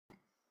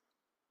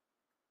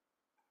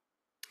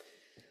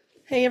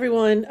Hey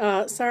everyone,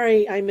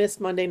 sorry I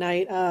missed Monday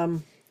night.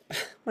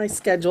 My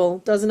schedule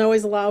doesn't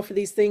always allow for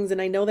these things,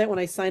 and I know that when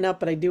I sign up,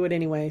 but I do it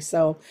anyway.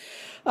 So,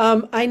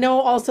 I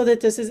know also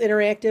that this is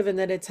interactive and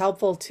that it's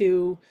helpful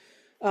to,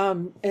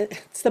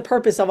 it's the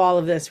purpose of all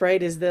of this,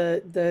 right? Is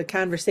the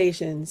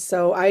conversation.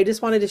 So I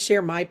just wanted to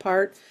share my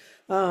part.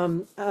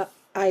 Um, uh,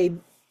 I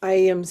I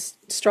am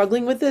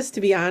struggling with this,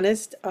 to be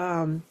honest.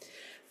 I'm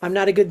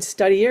not a good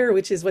studier,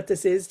 which is what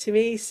this is to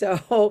me.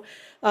 So,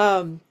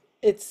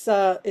 it's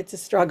a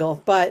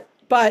struggle, but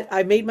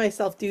I made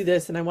myself do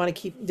this, and I want to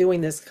keep doing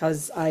this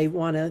because I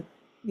want to,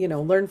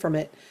 learn from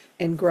it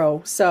and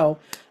grow. So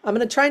I'm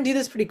gonna try and do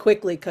this pretty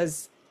quickly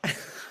because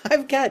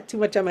I've got too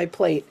much on my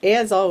plate,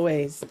 as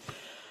always.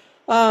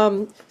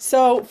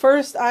 So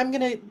first, I'm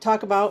gonna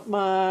talk about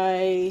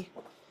my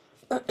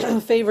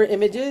favorite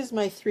images,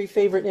 my three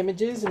favorite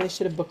images, and I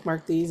should have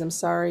bookmarked these. I'm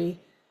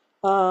sorry.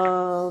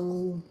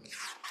 Um,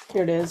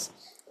 Here it is.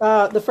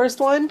 The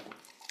first one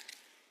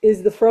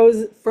is the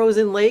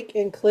frozen lake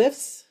and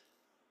cliffs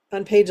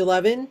on page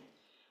 11.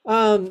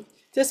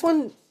 This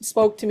one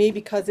spoke to me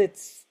because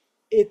it's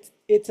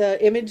an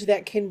image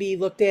that can be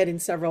looked at in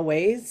several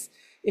ways.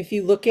 If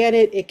you look at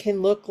it, it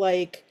can look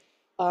like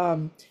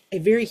a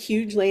very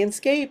huge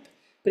landscape,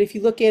 but if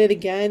you look at it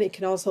again, it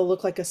can also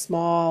look like a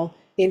small,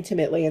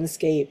 intimate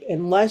landscape.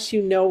 Unless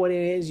you know what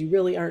it is, you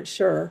really aren't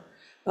sure.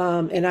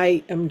 And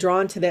I am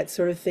drawn to that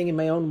sort of thing in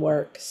my own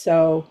work.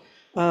 So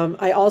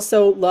I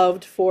also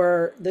loved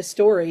for the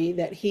story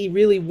that he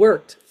really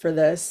worked for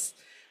this,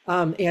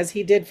 as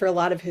he did for a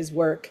lot of his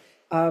work.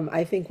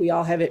 I think we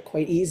all have it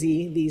quite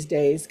easy these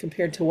days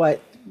compared to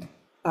what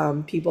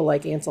people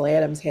like Ansel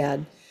Adams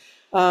had.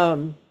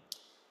 Um,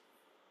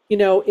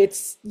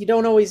 it's you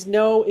don't always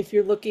know if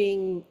you're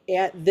looking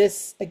at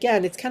this.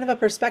 Again, it's kind of a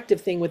perspective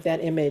thing with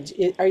that image.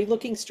 Are you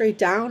looking straight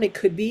down? It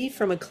could be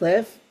from a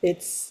cliff.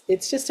 It's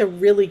just a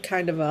really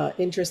kind of a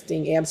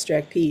interesting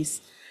abstract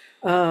piece.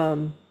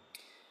 Um,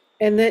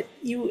 and that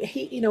he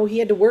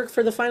had to work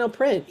for the final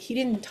print. He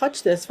didn't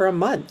touch this for a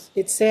month.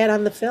 It sat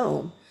on the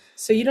film.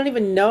 So you don't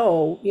even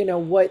know,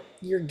 what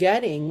you're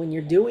getting when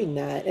you're doing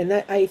that. And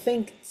that, I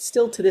think,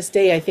 still to this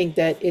day, I think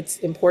that it's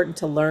important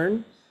to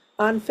learn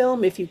on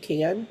film if you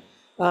can,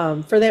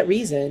 for that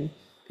reason,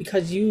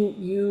 because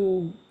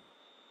you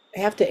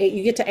get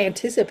to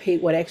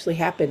anticipate what actually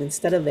happened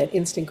instead of that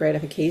instant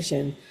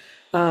gratification.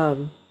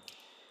 Um,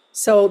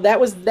 so that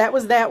was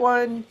that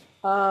one.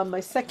 My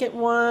second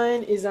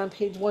one is on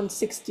page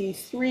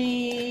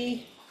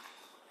 163.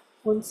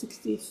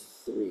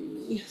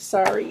 163.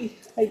 Sorry,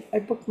 I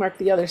bookmarked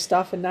the other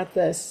stuff and not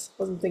this.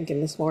 Wasn't thinking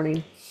this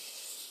morning.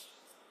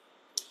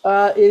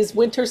 Is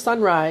Winter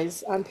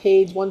Sunrise on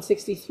page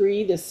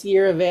 163, the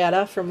Sierra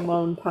Nevada from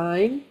Lone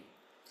Pine.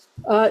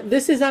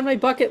 This is on my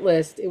bucket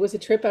list. It was a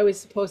trip I was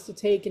supposed to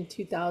take in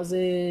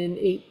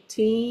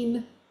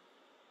 2018,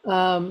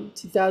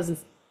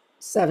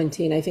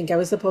 2017. I think I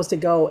was supposed to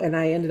go, and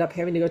I ended up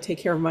having to go take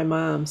care of my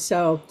mom.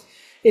 So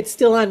it's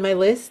still on my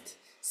list.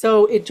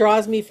 So it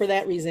draws me for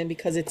that reason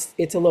because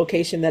it's a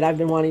location that I've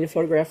been wanting to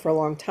photograph for a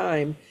long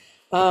time.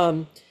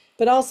 Um,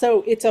 but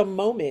also it's a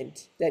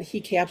moment that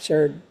he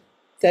captured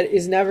that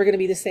is never going to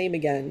be the same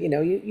again. You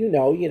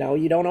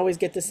don't always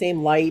get the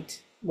same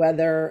light,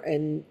 weather,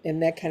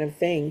 and that kind of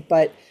thing.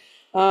 But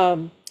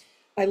um,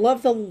 I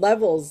love the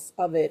levels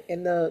of it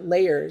and the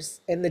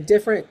layers and the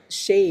different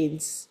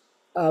shades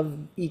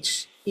of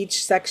each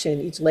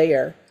section, each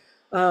layer.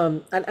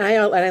 And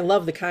I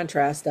love the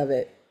contrast of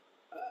it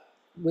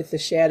with the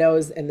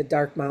shadows and the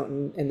dark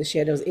mountain and the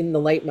shadows in the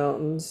light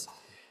mountains.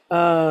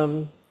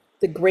 The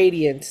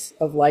gradients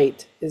of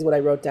light is what I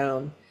wrote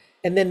down.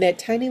 And then that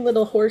tiny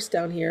little horse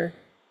down here.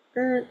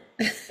 er,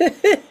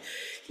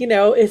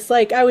 it's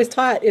like I was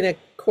taught in a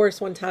course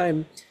one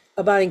time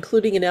about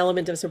including an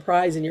element of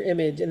surprise in your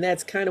image. And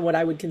that's kind of what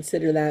I would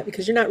consider that,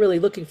 because you're not really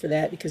looking for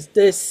that, because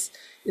this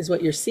is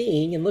what you're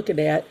seeing and looking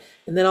at.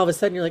 And then all of a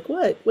sudden you're like,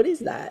 what? What is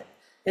that?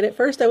 And at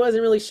first I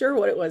wasn't really sure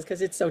what it was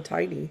because it's so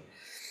tiny.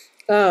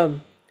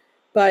 Um,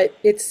 but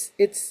it's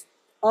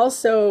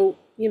also,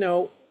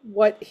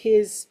 what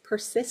his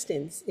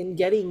persistence in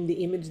getting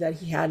the image that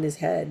he had in his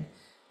head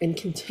and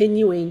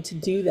continuing to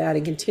do that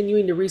and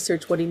continuing to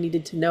research what he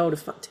needed to know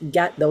to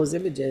get those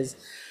images.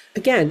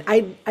 Again,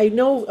 I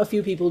know a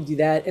few people who do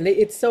that, and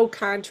it's so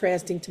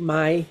contrasting to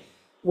my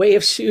way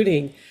of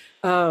shooting.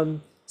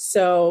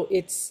 So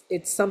it's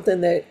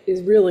something that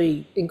is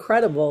really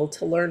incredible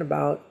to learn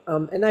about.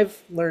 And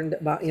I've learned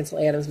about Ansel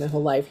Adams my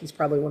whole life. He's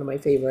probably one of my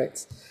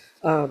favorites.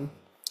 Um,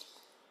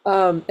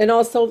 and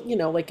also,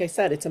 like I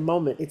said, it's a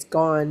moment. It's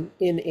gone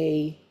in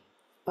a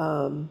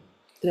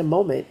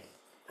moment.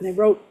 And I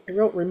wrote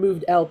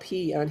removed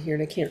LP on here,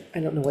 and I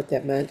don't know what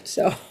that meant.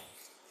 So,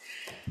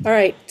 all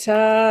right.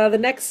 The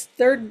next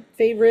third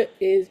favorite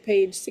is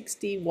page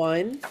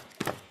 61,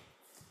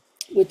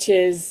 which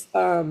is,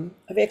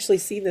 I've actually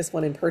seen this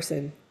one in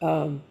person,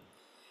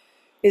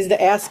 is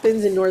the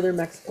aspens in northern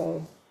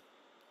Mexico.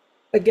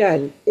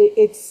 Again,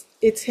 it's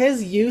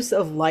his use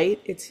of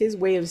light, it's his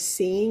way of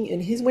seeing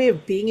and his way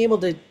of being able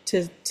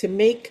to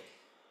make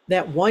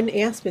that one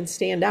aspen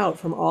stand out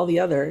from all the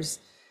others.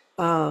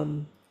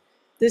 Um,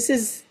 this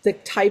is the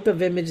type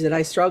of image that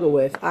I struggle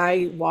with.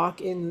 I walk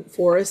in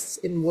forests,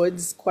 in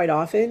woods quite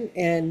often,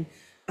 and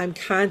I'm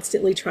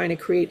constantly trying to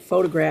create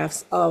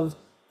photographs of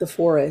the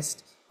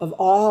forest, of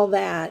all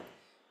that,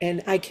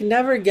 and I can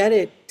never get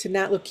it to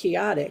not look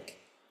chaotic.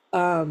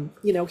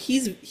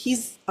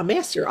 He's a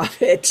master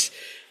of it.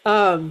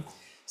 Um,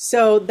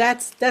 so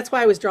that's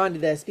why I was drawn to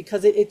this,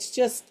 because it's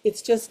just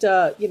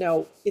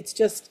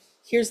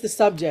here's the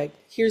subject,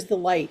 here's the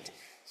light,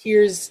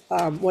 here's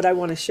what I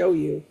want to show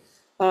you,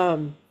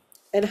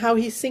 and how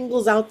he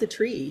singles out the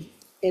tree.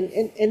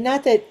 And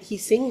not that he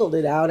singled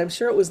it out, I'm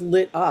sure it was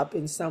lit up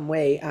in some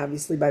way,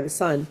 obviously by the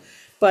sun,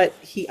 but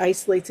he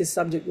isolates his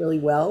subject really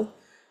well.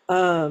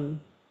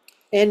 Um,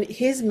 and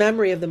his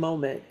memory of the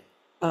moment,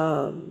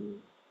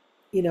 um,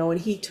 and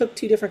he took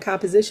two different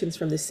compositions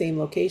from the same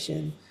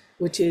location,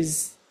 which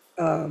is,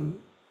 a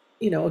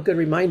good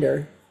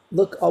reminder.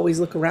 Always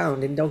look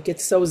around and don't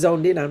get so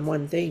zoned in on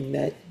one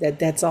thing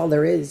that's all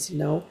there is.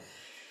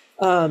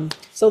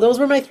 So those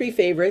were my three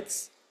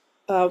favorites.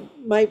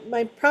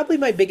 My probably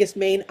my biggest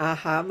main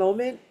aha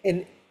moment,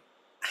 and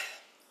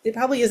it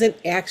probably isn't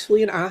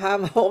actually an aha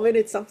moment.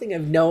 It's something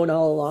I've known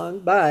all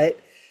along, but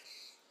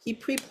he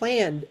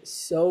pre-planned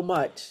so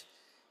much.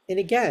 And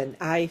again,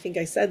 I think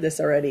I said this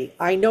already.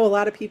 I know a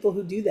lot of people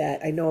who do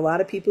that. I know a lot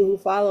of people who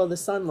follow the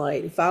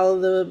sunlight, who follow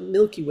the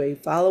Milky Way,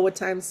 follow what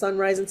time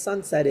sunrise and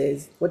sunset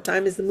is, what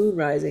time is the moon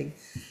rising.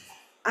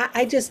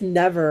 I just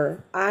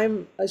never,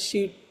 I'm a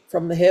shoot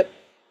from the hip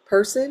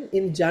person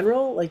in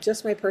general, like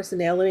just my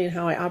personality and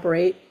how I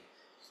operate.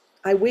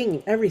 I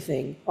wing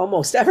everything,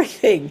 almost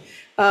everything.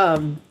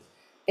 And,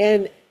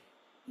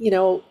 you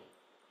know,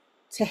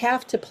 to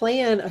have to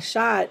plan a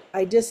shot,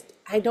 I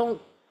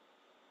don't,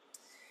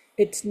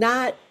 it's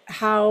not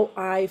how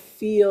I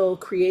feel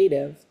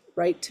creative,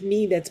 right? To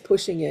me, that's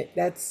pushing it.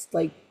 That's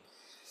like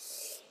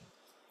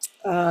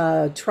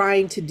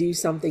trying to do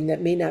something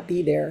that may not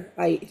be there,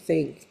 I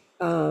think.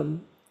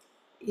 I'm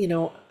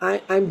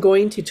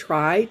going to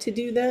try to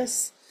do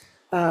this.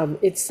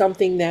 It's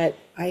something that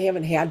I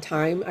haven't had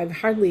time. I've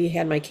hardly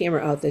had my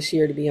camera out this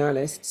year, to be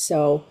honest.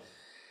 So,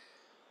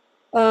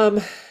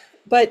 um,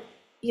 but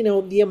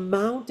the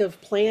amount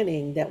of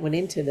planning that went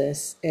into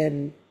this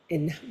and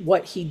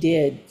what he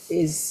did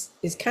is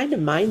kind of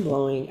mind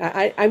blowing.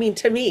 I mean,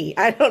 to me,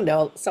 I don't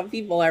know. Some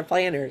people are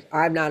planners.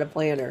 I'm not a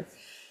planner,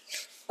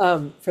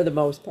 for the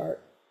most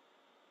part.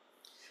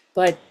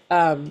 But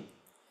and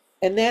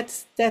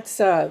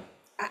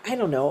I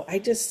don't know. I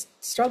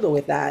just struggle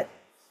with that.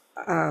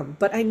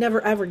 But I never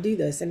ever do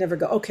this. I never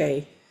go,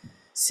 okay,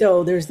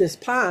 so there's this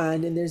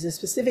pond and there's a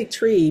specific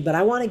tree, but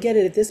I want to get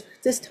it at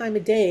this time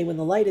of day when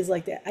the light is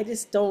like that. I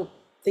just don't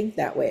think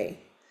that way.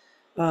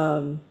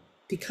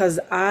 Because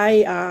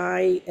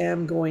I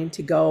am going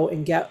to go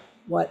and get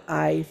what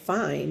I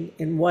find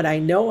and what I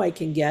know I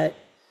can get.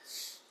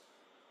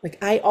 Like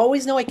I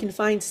always know I can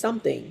find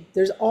something.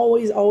 There's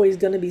always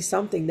going to be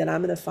something that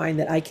I'm going to find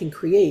that I can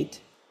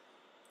create.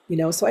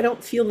 So I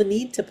don't feel the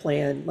need to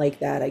plan like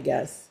that, I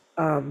guess.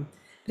 I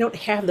don't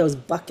have those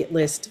bucket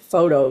list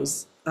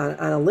photos on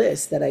a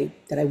list that I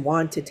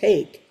want to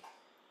take.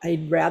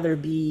 I'd rather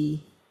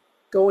be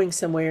going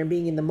somewhere and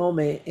being in the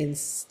moment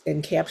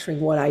and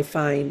capturing what I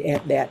find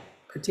at that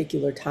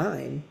particular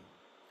time,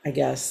 I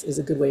guess is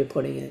a good way of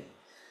putting it.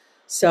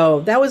 So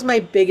that was my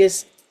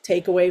biggest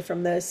takeaway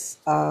from this,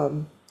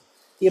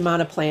 the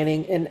amount of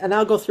planning. And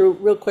I'll go through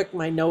real quick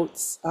my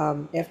notes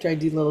after I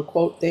do little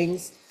quote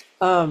things.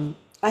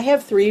 I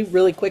have three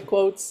really quick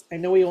quotes. I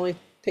know we only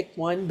picked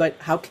one, but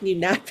how can you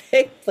not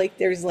pick? Like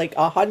there's like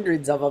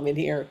hundreds of them in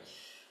here.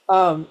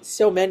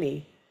 So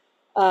many.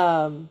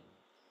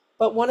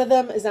 But one of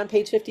them is on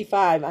page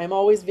 55. I'm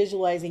always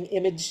visualizing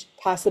image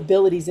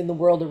possibilities in the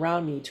world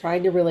around me,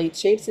 trying to relate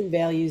shapes and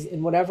values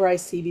in whatever I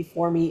see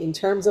before me in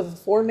terms of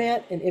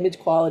format and image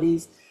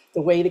qualities,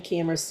 the way the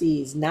camera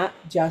sees, not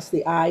just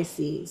the eye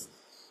sees.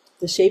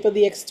 The shape of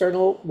the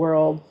external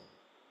world,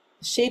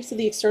 shapes of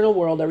the external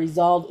world are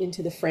resolved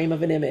into the frame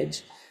of an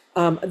image.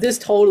 This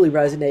totally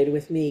resonated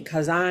with me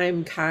because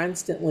I'm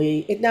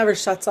constantly, it never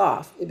shuts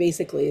off. It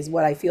basically is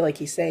what I feel like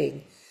he's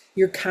saying.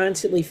 You're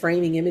constantly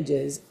framing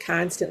images,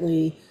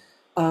 constantly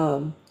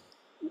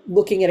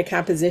looking at a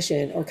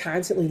composition or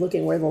constantly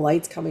looking where the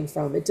light's coming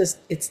from.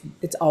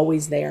 It's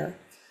always there.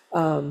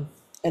 And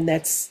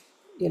that's,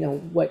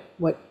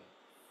 what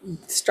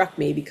struck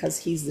me because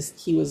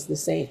he was the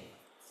same.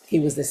 He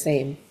was the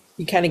same.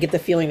 You kind of get the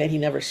feeling that he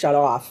never shut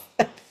off.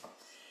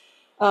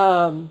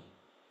 Um,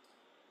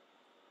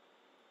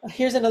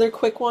 Here's another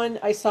quick one.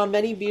 I saw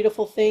many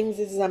beautiful things.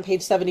 This is on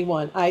page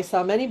 71. I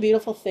saw many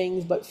beautiful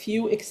things, but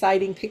few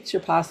exciting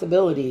picture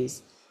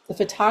possibilities. The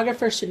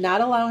photographer should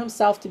not allow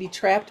himself to be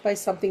trapped by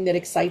something that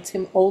excites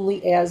him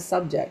only as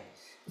subject.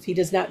 If he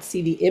does not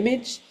see the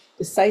image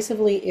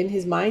decisively in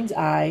his mind's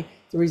eye,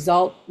 the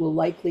result will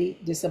likely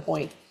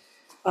disappoint.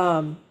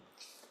 Um,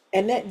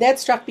 and that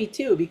struck me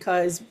too,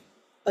 because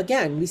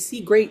again, we see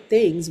great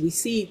things. We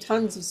see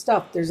tons of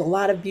stuff. There's a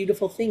lot of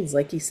beautiful things,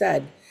 like you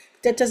said.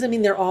 that doesn't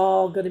mean they're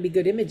all going to be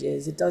good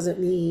images. It doesn't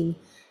mean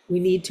we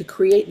need to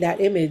create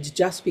that image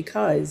just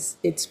because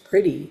it's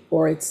pretty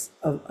or it's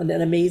an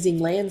amazing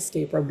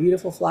landscape or a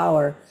beautiful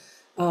flower.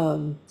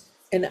 And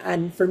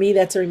for me,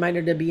 that's a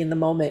reminder to be in the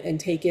moment and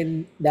take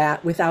in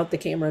that without the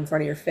camera in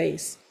front of your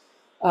face.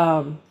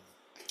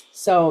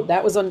 So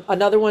that was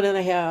another one, and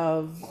I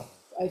have,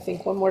 I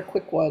think, one more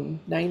quick one,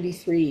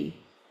 93.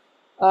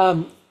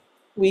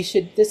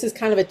 This is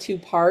kind of a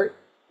two-part,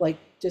 like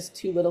just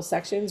two little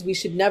sections. We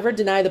should never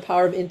deny the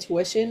power of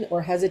intuition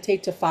or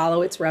hesitate to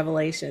follow its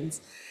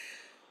revelations.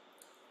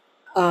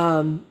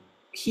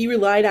 He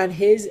relied on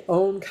his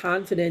own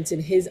confidence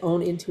and his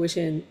own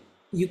intuition.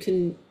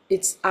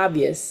 It's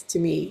obvious to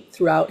me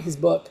throughout his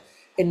book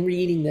and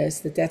reading this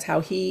that that's how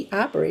he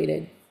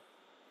operated.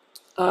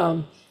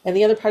 And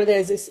the other part of that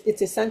is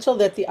it's essential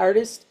that the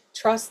artist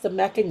trust the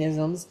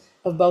mechanisms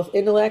of both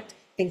intellect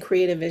and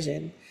creative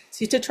vision.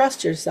 So you have to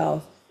trust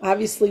yourself.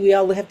 Obviously, we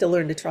all have to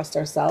learn to trust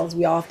ourselves.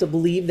 We all have to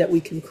believe that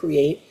we can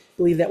create,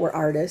 believe that we're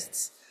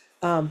artists.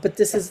 But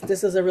this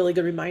is a really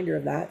good reminder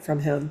of that from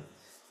him.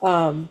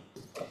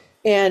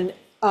 And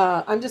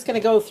I'm just going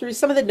to go through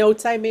some of the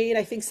notes I made.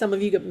 I think some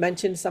of you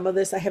mentioned some of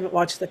this. I haven't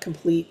watched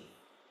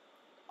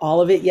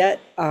all of it yet.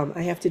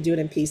 I have to do it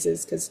in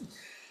pieces because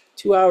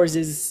 2 hours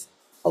is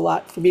a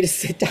lot for me to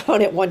sit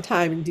down at one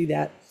time and do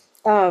that.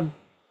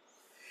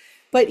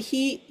 But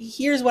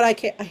here's what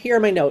here are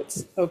my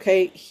notes.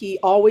 Okay. He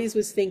always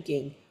was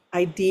thinking.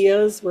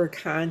 Ideas were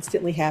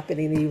constantly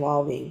happening and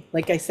evolving.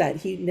 Like I said,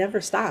 he never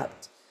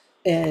stopped.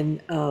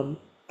 And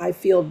I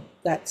feel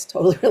that's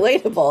totally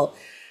relatable.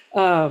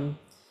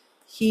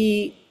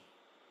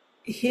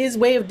 His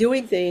way of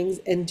doing things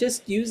and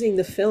just using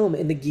the film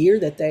and the gear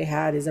that they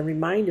had is a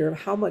reminder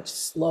of how much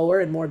slower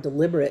and more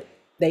deliberate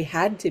they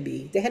had to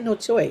be. They had no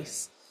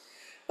choice.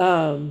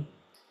 Film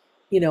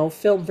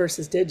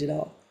versus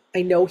digital.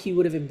 I know he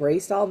would have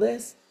embraced all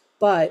this,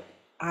 but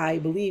I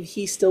believe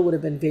he still would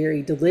have been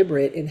very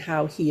deliberate in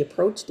how he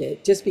approached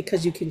it. Just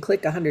because you can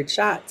click 100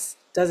 shots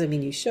doesn't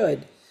mean you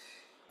should.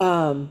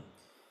 The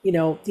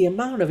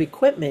amount of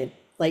equipment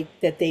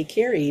like that they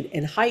carried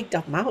and hiked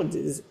up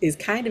mountains is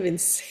kind of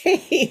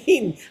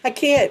insane. I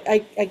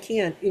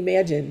can't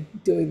imagine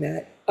doing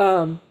that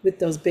with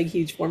those big,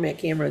 huge format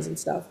cameras and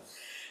stuff.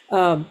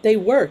 They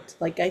worked,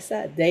 like I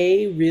said,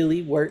 they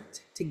really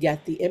worked to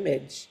get the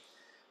image.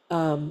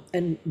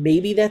 And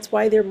maybe that's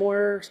why they're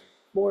more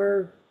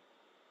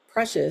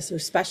precious or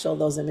special,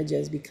 those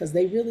images, because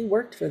they really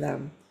worked for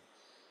them.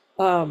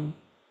 The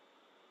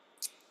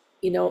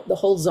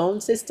whole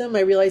zone system,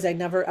 I realized I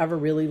never ever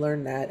really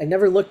learned that. I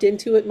never looked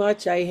into it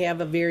much. I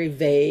have a very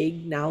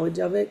vague knowledge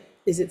of it.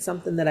 Is it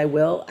something that I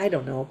will? I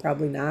don't know,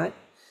 probably not.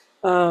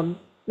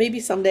 Maybe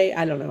someday,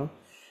 I don't know.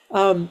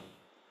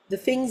 The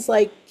things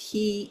like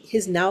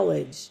his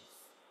knowledge,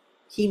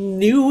 he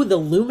knew the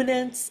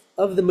luminance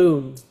of the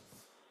moon.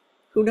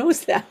 Who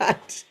knows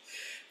that?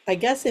 I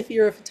guess if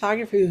you're a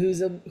photographer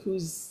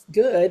who's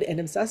good and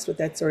obsessed with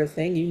that sort of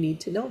thing, you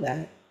need to know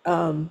that.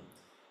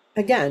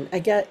 Again, I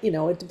get,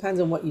 it depends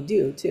on what you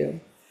do too.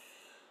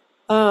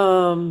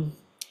 And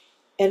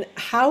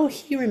how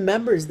he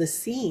remembers the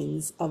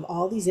scenes of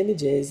all these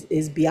images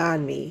is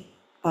beyond me.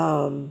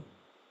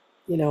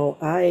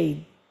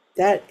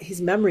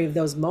 His memory of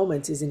those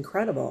moments is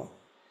incredible.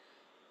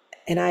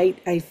 And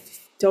I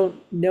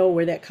don't know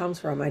where that comes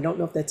from. I don't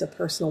know if that's a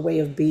personal way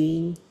of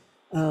being.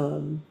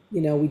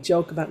 We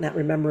joke about not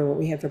remembering what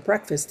we had for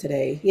breakfast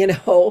today,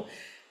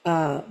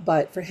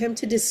 but for him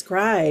to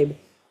describe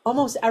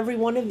almost every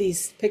one of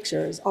these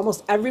pictures,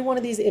 almost every one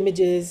of these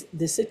images,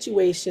 the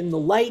situation, the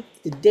light,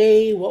 the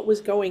day, what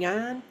was going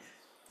on,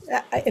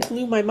 it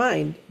blew my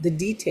mind, the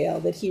detail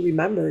that he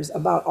remembers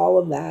about all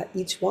of that,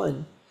 each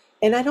one.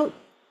 And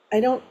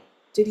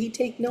did he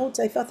take notes?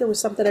 I thought there was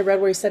something I read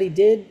where he said he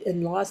did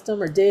and lost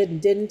them, or did and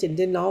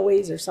didn't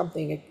always, or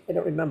something. I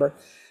don't remember.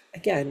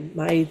 Again,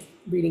 my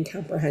reading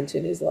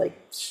comprehension is like,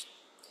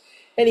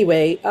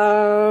 anyway,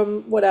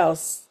 what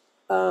else?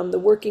 The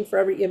working for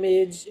every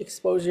image,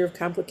 exposure of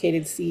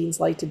complicated scenes,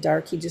 light to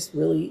dark. He just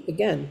really,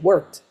 again,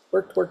 worked.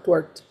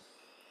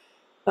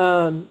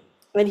 And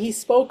he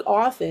spoke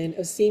often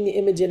of seeing the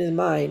image in his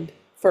mind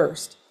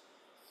first.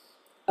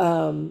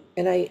 And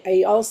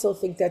I also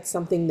think that's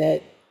something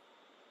that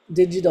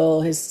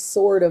digital has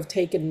sort of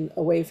taken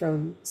away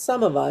from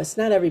some of us,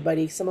 not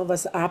everybody. Some of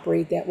us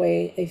operate that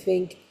way, I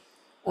think.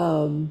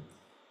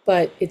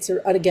 But it's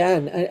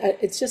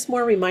just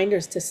more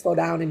reminders to slow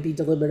down and be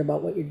deliberate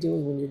about what you're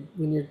doing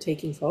when you're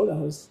taking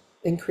photos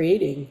and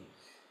creating.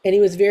 And he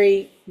was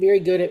very,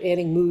 very good at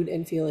adding mood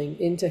and feeling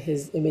into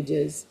his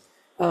images.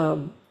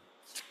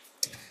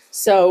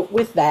 So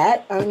with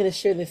that, I'm going to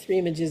share the 3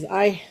 images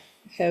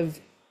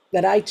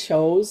that I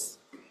chose.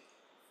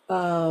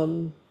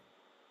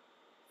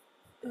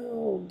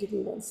 Give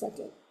me 1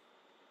 second.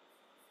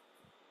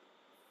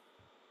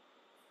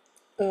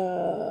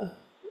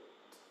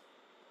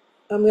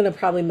 I'm going to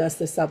probably mess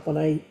this up when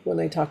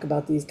I talk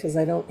about these because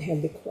I don't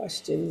have the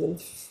questions in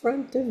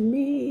front of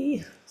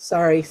me.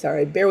 Sorry.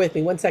 Bear with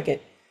me 1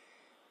 second.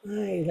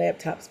 My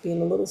laptop's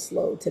being a little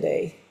slow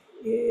today.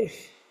 Eh,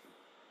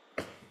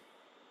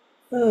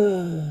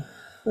 uh,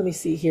 let me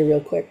see here real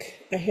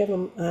quick. I have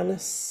them on a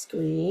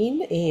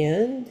screen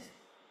and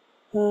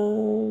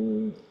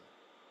um,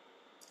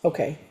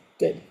 okay,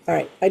 good. All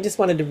right. I just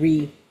wanted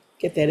to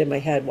get that in my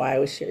head while I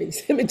was sharing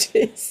these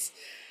images.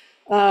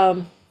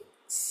 Um,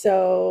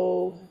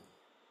 so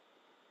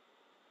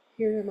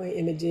here are my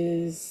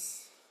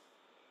images.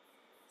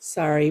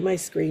 Sorry, my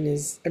screen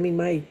is, I mean,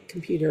 my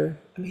computer,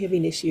 I'm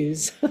having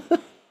issues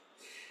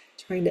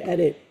trying to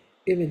edit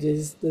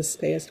images this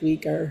past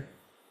week are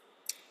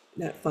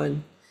not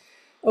fun.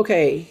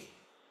 Okay,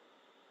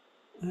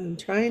 I'm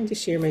trying to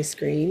share my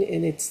screen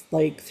and it's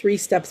like 3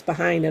 steps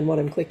behind on what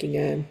I'm clicking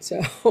on.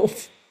 So, all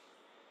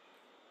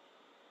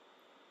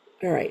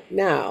right,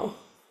 now,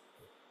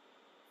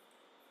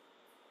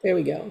 there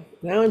we go.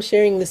 Now I'm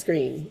sharing the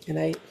screen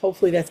and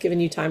hopefully that's giving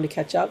you time to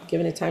catch up,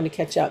 giving it time to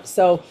catch up.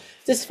 So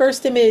this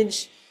first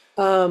image,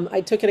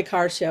 I took at a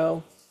car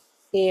show.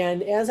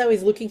 And as I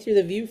was looking through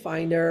the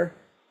viewfinder,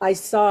 I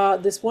saw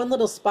this one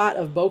little spot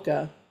of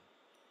bokeh,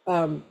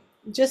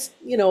 just,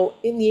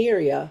 in the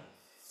area.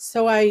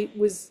 So I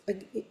was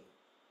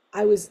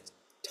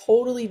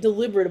totally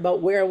deliberate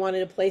about where I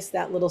wanted to place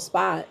that little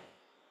spot,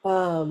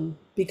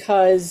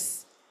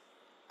 because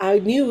I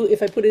knew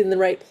if I put it in the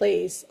right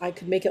place, I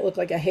could make it look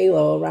like a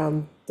halo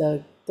around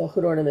the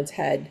hood ornament's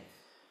head.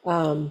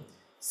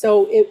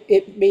 So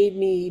it made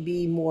me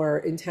be more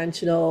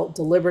intentional,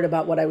 deliberate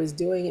about what I was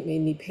doing. It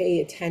made me pay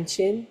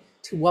attention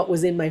to what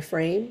was in my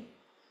frame.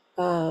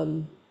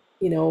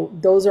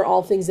 Those are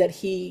all things that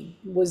he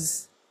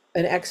was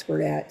an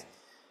expert at.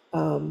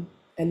 And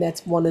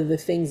that's one of the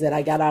things that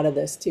I got out of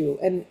this too.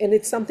 And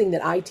it's something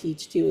that I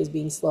teach too, is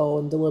being slow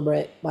and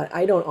deliberate, but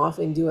I don't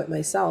often do it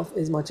myself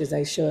as much as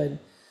I should.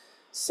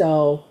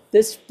 So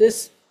this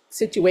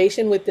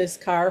situation with this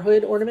car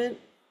hood ornament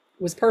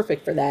was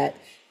perfect for that.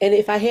 And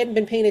if I hadn't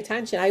been paying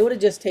attention, I would have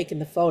just taken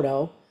the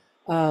photo.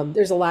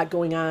 There's a lot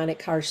going on at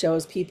car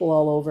shows, people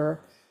all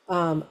over.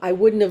 I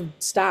wouldn't have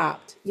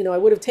stopped. I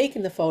would have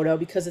taken the photo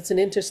because it's an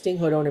interesting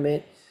hood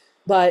ornament,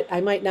 but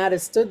I might not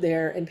have stood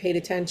there and paid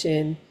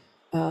attention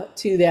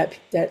to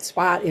that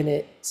spot in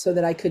it so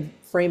that I could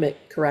frame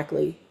it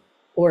correctly,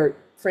 or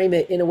frame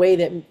it in a way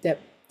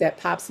that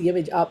pops the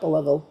image up a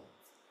level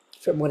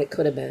from what it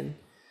could have been.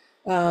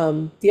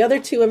 The other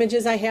 2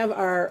 images I have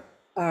are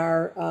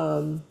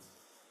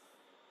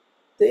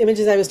the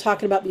images I was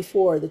talking about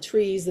before, the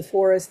trees, the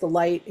forest, the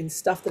light, and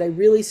stuff that I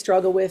really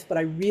struggle with, but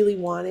I really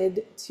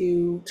wanted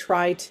to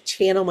try to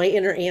channel my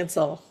inner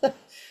Ansel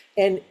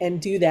and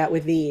do that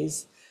with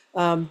these.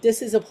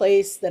 This is a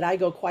place that I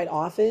go quite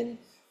often.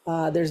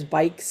 There's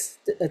bikes,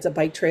 it's a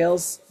bike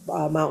trails,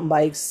 mountain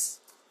bikes,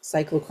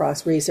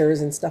 cyclocross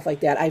racers and stuff like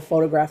that. I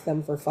photograph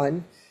them for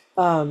fun.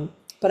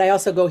 But I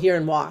also go here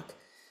and walk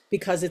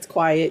because it's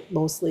quiet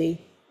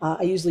mostly.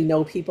 I usually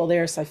know people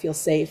there, so I feel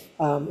safe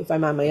if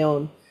I'm on my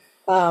own.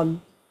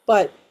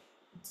 But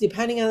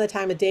depending on the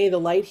time of day, the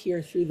light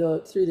here through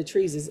the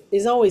trees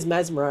is always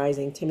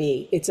mesmerizing to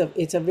me. It's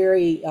a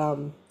very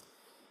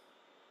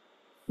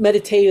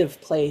meditative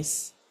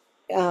place.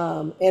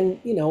 And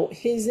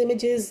his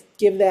images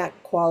give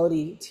that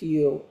quality to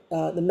you,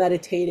 the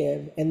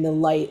meditative and the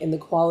light and the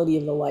quality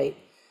of the light.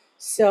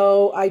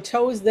 So I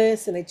chose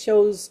this and I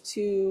chose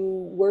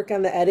to work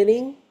on the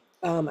editing.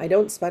 I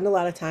don't spend a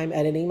lot of time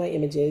editing my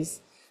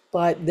images,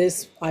 but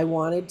this, I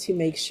wanted to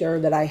make sure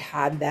that I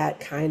had that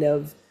kind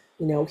of,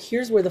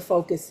 here's where the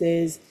focus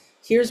is,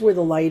 here's where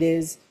the light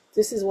is,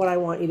 this is what I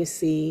want you to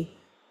see.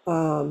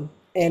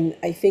 And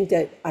I think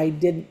that I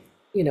did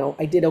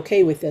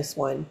okay with this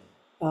one.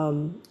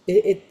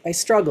 I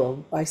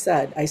struggle, I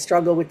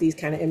struggle with these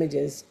kind of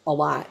images a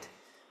lot.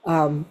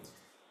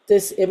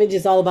 This image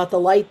is all about the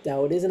light,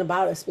 though. It isn't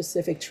about a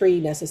specific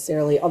tree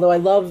necessarily, although I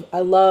love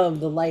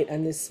the light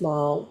on this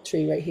small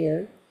tree right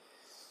here,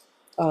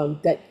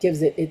 that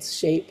gives it its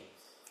shape.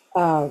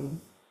 But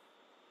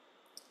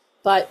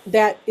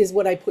that is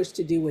what I pushed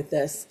to do with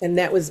this, and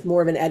that was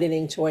more of an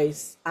editing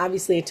choice.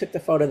 Obviously, I took the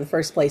photo in the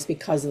first place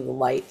because of the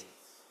light,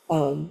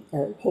 or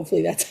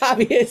hopefully that's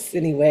obvious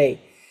anyway.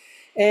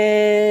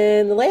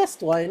 And the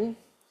last one,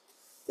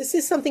 this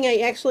is something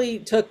I actually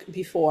took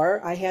before.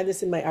 I had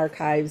this in my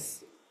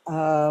archives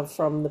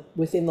from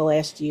within the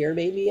last year,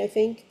 maybe, I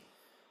think.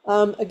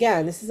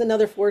 Again, this is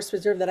another forest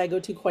reserve that I go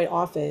to quite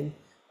often.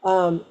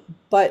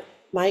 But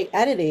my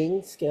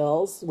editing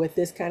skills with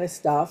this kind of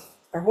stuff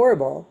are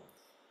horrible.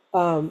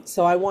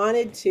 So I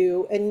wanted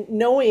to, and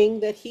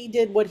knowing that he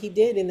did what he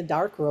did in the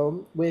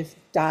darkroom with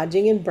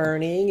dodging and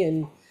burning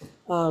and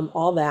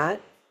all that,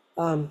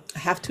 I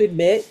have to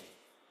admit,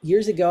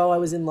 years ago I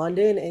was in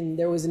London and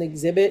there was an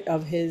exhibit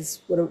of his,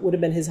 what would have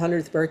been his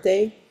 100th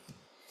birthday.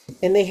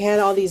 And they had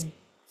all these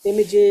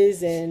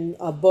images and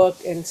a book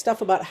and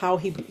stuff about how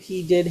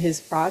he did his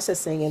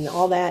processing and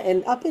all that.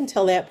 And up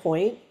until that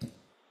point,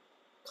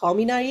 call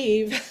me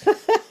naive,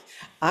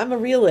 I'm a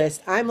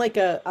realist. I'm like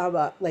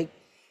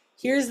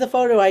here's the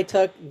photo I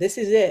took. This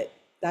is it.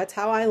 That's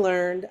how I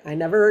learned.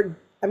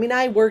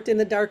 I worked in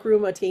the dark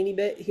room a teeny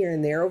bit here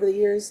and there over the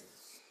years,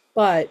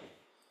 but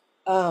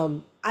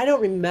I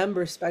don't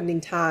remember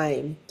spending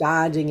time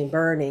dodging and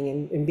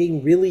burning and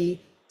being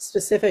really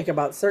specific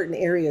about certain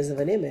areas of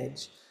an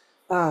image.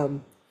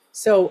 Um,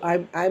 so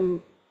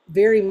I'm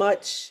very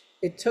much,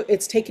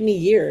 it's taken me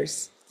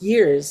years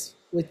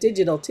with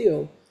digital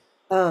too,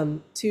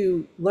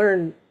 to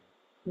learn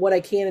what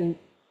I can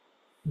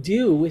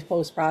do with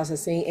post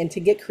processing and to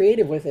get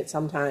creative with it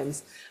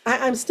sometimes.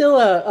 I'm still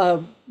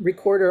a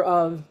recorder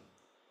of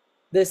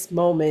this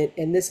moment,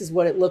 and this is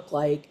what it looked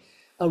like,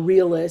 a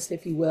realist,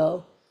 if you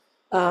will.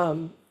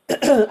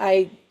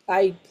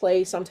 I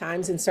play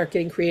sometimes and start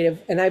getting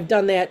creative, and I've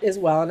done that as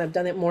well, and I've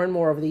done it more and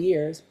more over the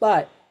years.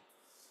 But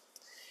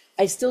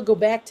I still go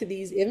back to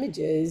these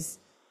images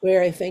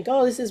where I think,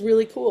 oh, this is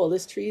really cool.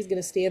 This tree is going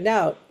to stand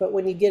out. But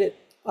when you get it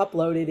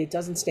uploaded, it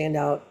doesn't stand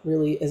out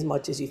really as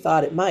much as you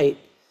thought it might.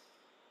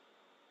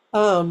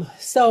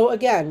 So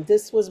again,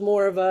 this was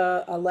more of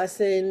a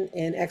lesson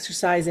and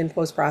exercise in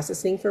post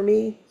processing for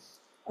me,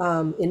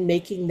 in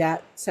making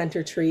that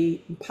center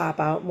tree pop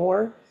out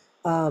more.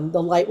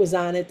 The light was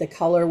on it, the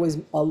color was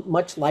a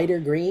much lighter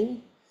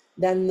green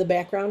than the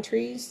background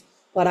trees,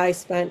 but I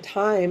spent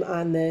time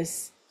on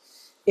this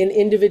in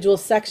individual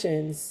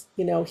sections,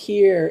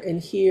 here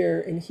and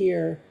here and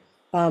here,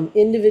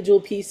 individual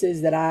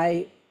pieces that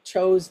I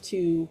chose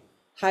to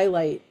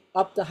highlight,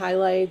 up the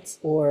highlights,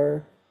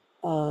 or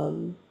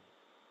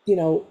you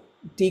know,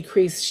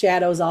 decrease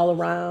shadows all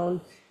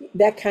around,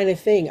 that kind of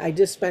thing. I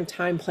just spent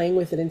time playing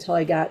with it until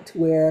I got to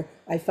where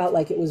I felt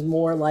like it was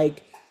more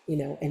like,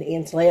 an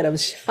Ansel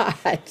Adams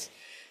shot.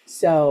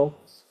 So,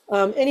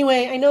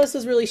 anyway, I know this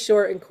was really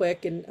short and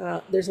quick, and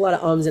there's a lot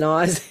of ums and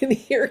ahs in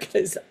here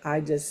because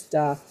I just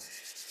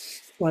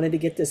wanted to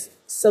get this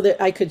so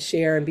that I could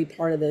share and be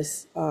part of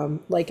this,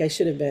 like I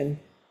should have been.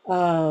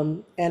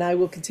 And I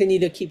will continue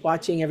to keep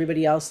watching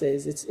everybody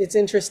else's. It's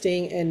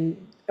interesting,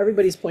 and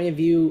everybody's point of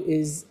view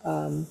is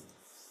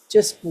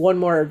just one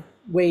more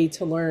way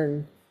to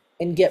learn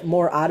and get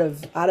more out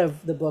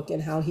of the book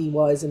and how he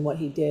was and what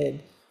he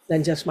did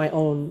than just my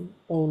own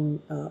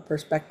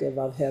perspective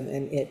of him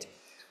and it.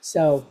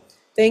 So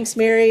thanks,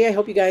 Mary. I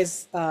hope you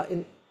guys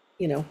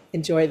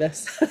enjoy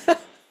this.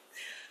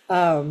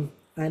 And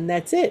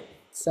that's it.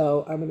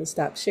 So I'm going to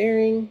stop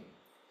sharing.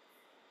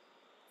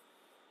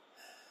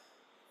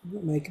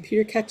 Let my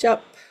computer catch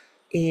up,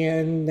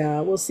 and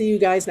we'll see you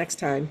guys next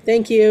time.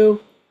 Thank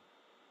you.